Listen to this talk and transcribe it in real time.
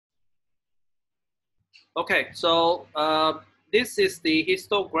Okay, so this is the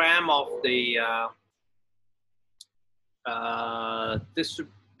histogram of the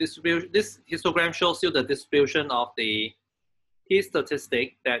distribution. This histogram shows you the distribution of the t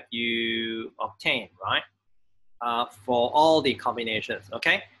statistic that you obtain, right? For all the combinations.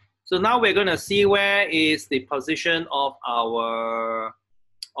 Okay, so now we're going to see where is the position of our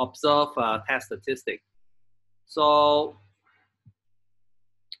observed test statistic. So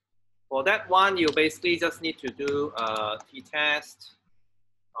for that one, you basically just need to do a t-test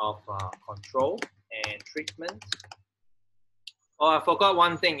of control and treatment. Oh, I forgot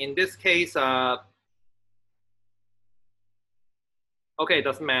one thing. In this case, okay, it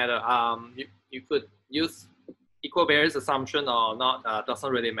doesn't matter. You could use equal variance assumption or not.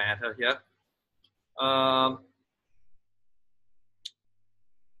 Doesn't really matter here.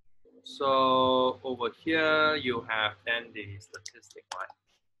 So over here, you have then the statistic, right?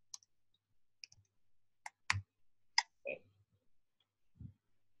 Okay.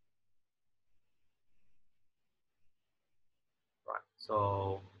 Right.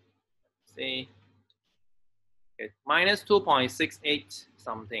 So let's see. Okay, minus 2.68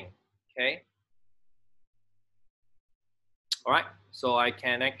 something. Okay. All right. So I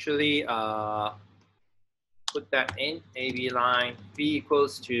can actually put that in AB line V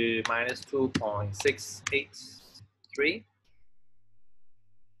equals to minus 2.683.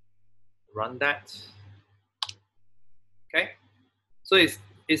 Run that. Okay. So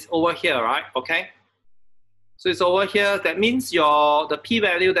it's over here, right? Okay. So it's over here. That means the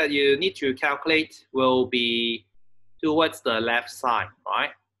p-value that you need to calculate will be towards the left side,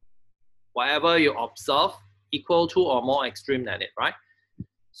 right? Whatever you observe equal to or more extreme than it, right?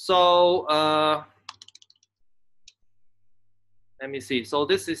 So let me see. So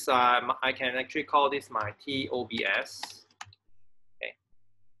this is I can actually call this my TOBS. Okay,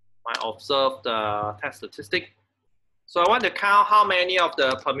 my observed test statistic. So I want to count how many of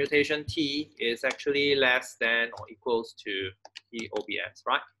the permutation T is actually less than or equals to TOBS,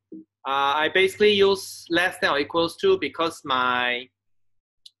 right? I basically use less than or equals to because my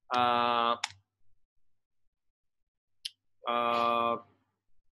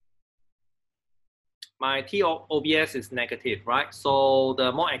my TOBS is negative, right? So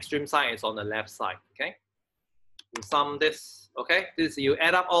the more extreme side is on the left side, okay? You sum this, okay? This, you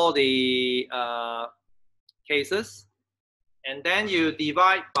add up all the cases, and then you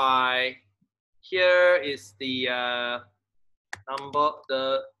divide by, here is the number,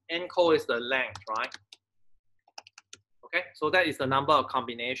 the encode is the length, right? Okay, so that is the number of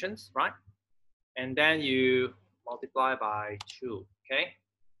combinations, right? And then you multiply by 2, okay?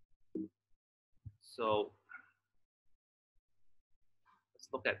 So let's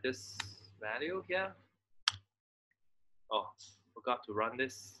look at this value here. Oh, forgot to run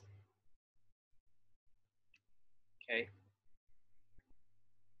this. Okay.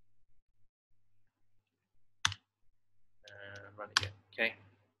 And run again. Okay.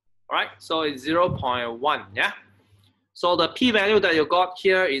 All right. So it's 0.1. Yeah. So the p-value that you got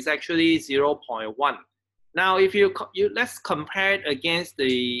here is actually 0.1. Now, if you let's compare it against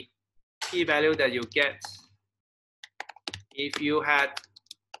the p-value that you get if you had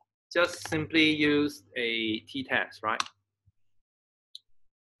just simply used a t-test, right?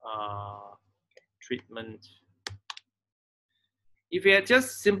 Treatment. If you had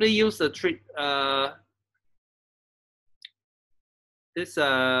just simply used the this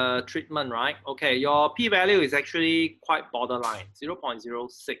treatment, right? Okay, your p-value is actually quite borderline,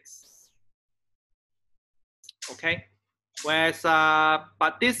 0.06. Okay, whereas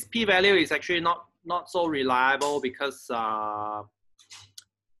but this p-value is actually not so reliable because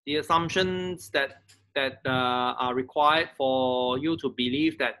the assumptions that are required for you to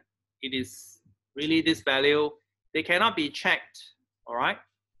believe that it is really this value, they cannot be checked. All right.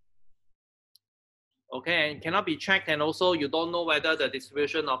 Okay, and cannot be checked, and also you don't know whether the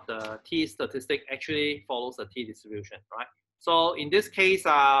distribution of the t statistic actually follows the t distribution, right? So in this case,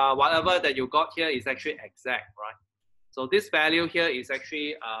 whatever that you got here is actually exact, right? So this value here is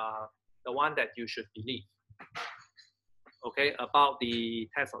actually the one that you should believe, okay, about the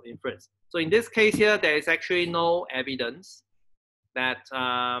test of inference. So in this case here, there is actually no evidence that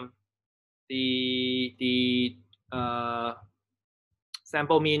the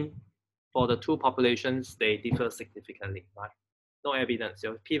sample mean for the two populations, they differ significantly, right? No evidence.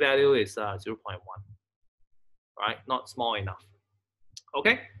 Your p-value is 0.1, right? Not small enough.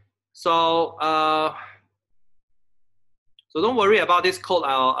 Okay, so so don't worry about this code.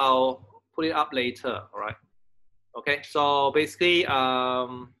 I'll put it up later. All right. Okay, so basically,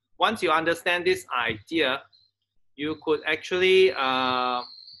 once you understand this idea, you could actually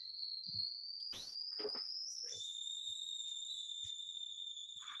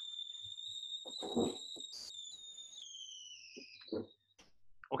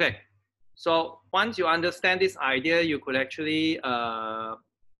Okay, so once you understand this idea, you could actually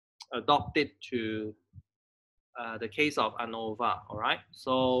adopt it to the case of ANOVA. All right,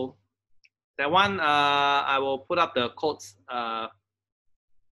 so that one I will put up the codes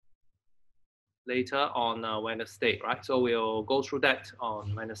later on Wednesday, right? So we'll go through that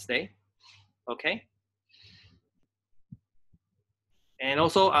on Wednesday. Okay. And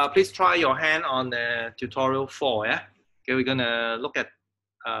also, please try your hand on the tutorial 4. Yeah. Okay, we're gonna look at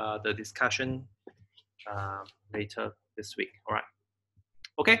the discussion later this week. All right.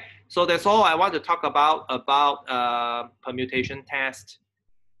 Okay. So that's all I want to talk about permutation test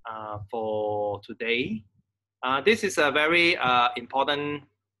for today. This is a very important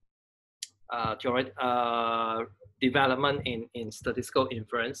development in statistical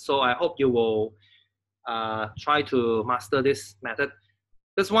inference. So I hope you will try to master this method.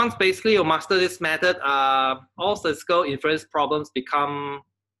 Because once basically you master this method, all statistical inference problems become,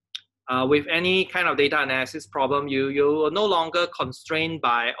 with any kind of data analysis problem, you are no longer constrained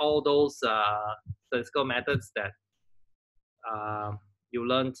by all those statistical methods that you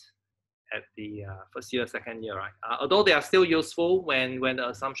learned at the first year, second year, right? Although they are still useful when the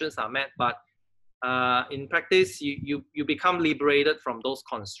assumptions are met, but in practice, you become liberated from those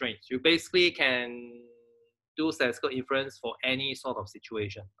constraints. You basically can do statistical inference for any sort of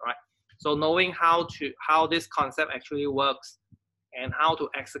situation, right? So knowing how this concept actually works and how to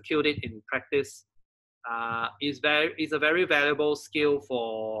execute it in practice is a very valuable skill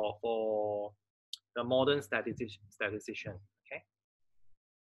for the modern statistician. Okay.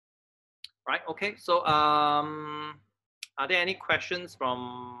 Right. Okay. So are there any questions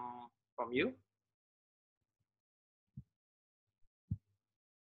from you?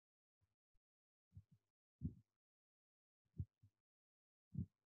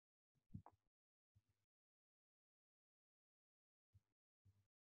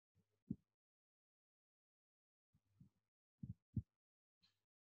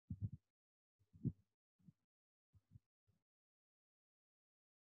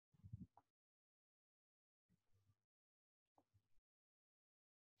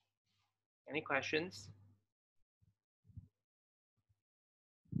 Any questions?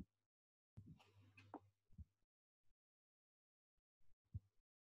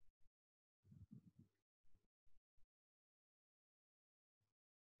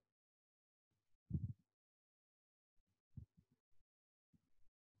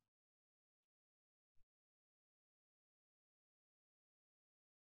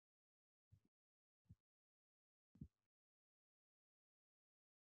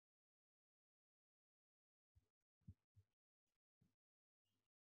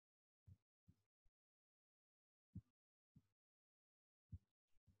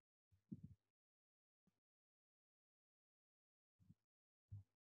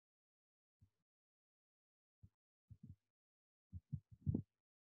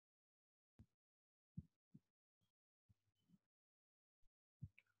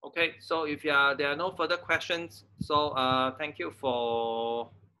 Okay, so if there are no further questions, so thank you for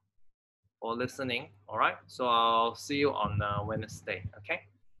listening. All right, so I'll see you on Wednesday. Okay,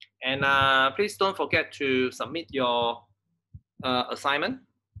 and please don't forget to submit your assignment,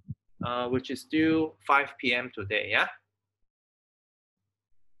 which is due 5 p.m. today. Yeah.